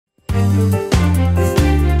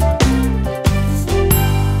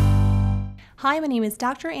Hi, my name is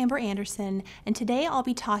Dr. Amber Andersen, and today I'll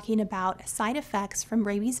be talking about side effects from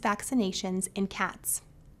rabies vaccinations in cats.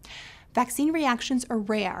 Vaccine reactions are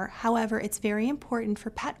rare, however, it's very important for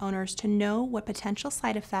pet owners to know what potential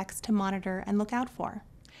side effects to monitor and look out for.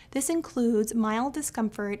 This includes mild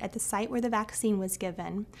discomfort at the site where the vaccine was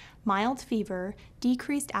given, mild fever,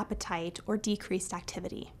 decreased appetite, or decreased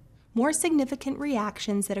activity. More significant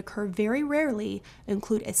reactions that occur very rarely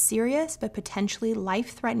include a serious but potentially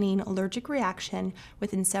life-threatening allergic reaction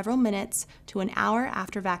within several minutes to an hour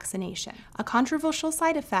after vaccination. A controversial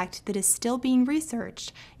side effect that is still being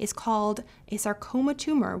researched is called a sarcoma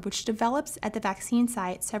tumor, which develops at the vaccine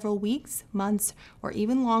site several weeks, months, or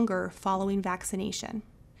even longer following vaccination.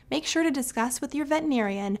 Make sure to discuss with your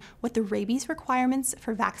veterinarian what the rabies requirements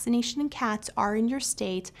for vaccination in cats are in your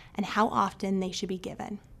state and how often they should be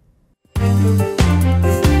given.